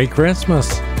 Merry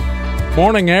Christmas.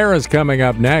 Morning Air is coming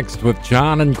up next with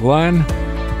John and Glenn.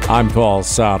 I'm Paul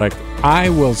Sadek. I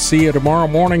will see you tomorrow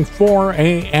morning, 4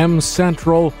 a.m.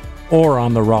 Central, or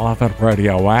on the Relevant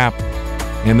Radio app.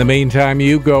 In the meantime,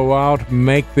 you go out,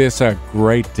 make this a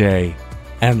great day,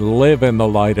 and live in the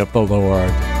light of the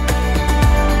Lord.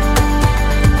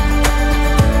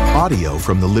 Audio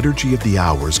from the Liturgy of the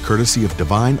Hours, courtesy of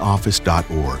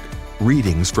DivineOffice.org.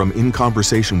 Readings from In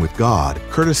Conversation with God,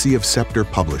 courtesy of Scepter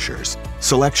Publishers.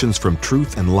 Selections from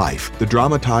Truth and Life, the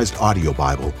dramatized audio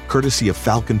Bible, courtesy of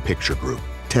Falcon Picture Group.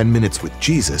 10 Minutes with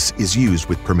Jesus is used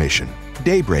with permission.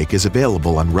 Daybreak is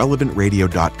available on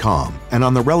relevantradio.com and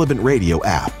on the Relevant Radio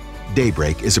app.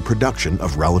 Daybreak is a production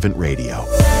of Relevant Radio.